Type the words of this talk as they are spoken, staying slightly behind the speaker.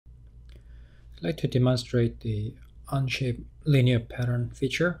I'd like to demonstrate the Onshape linear pattern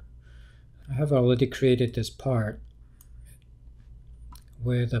feature. I have already created this part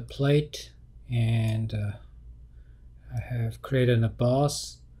with a plate, and I have created a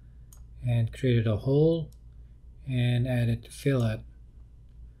boss and created a hole and added the fillet.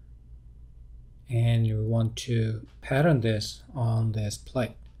 And you want to pattern this on this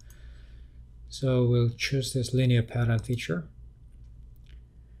plate. So we'll choose this linear pattern feature.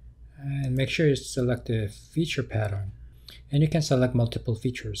 And make sure you select the feature pattern. And you can select multiple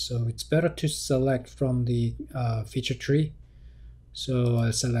features, so it's better to select from the feature tree. So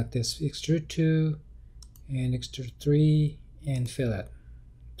I'll select this extrude 2 and extrude 3 and fillet,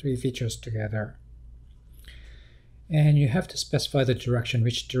 3 features together. And you have to specify the direction,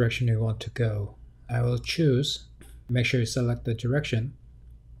 which direction you want to go. I will choose, make sure you select the direction.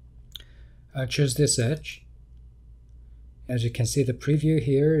 I'll choose this edge. As you can see the preview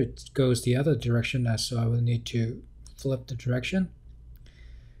here, it goes the other direction, so I will need to flip the direction.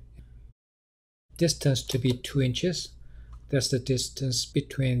 Distance to be 2 inches. That's the distance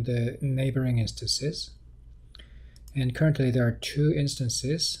between the neighboring instances. And currently there are 2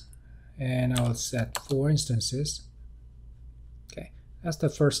 instances, and I will set 4 instances. Okay, that's the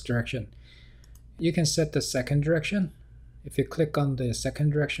first direction. You can set the second direction. If you click on the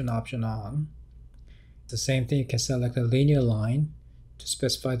second direction option on, the same thing, you can select a linear line to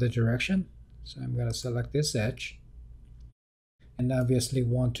specify the direction. So I'm going to select this edge. And obviously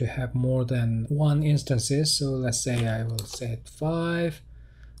want to have more than 1 instances, so let's say I will set 5.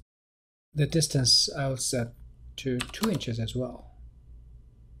 The distance I will set to 2 inches as well.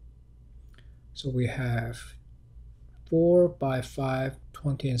 So we have 4 by 5,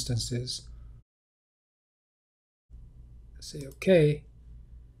 20 instances. Say OK.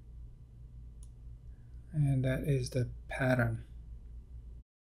 And that is the pattern.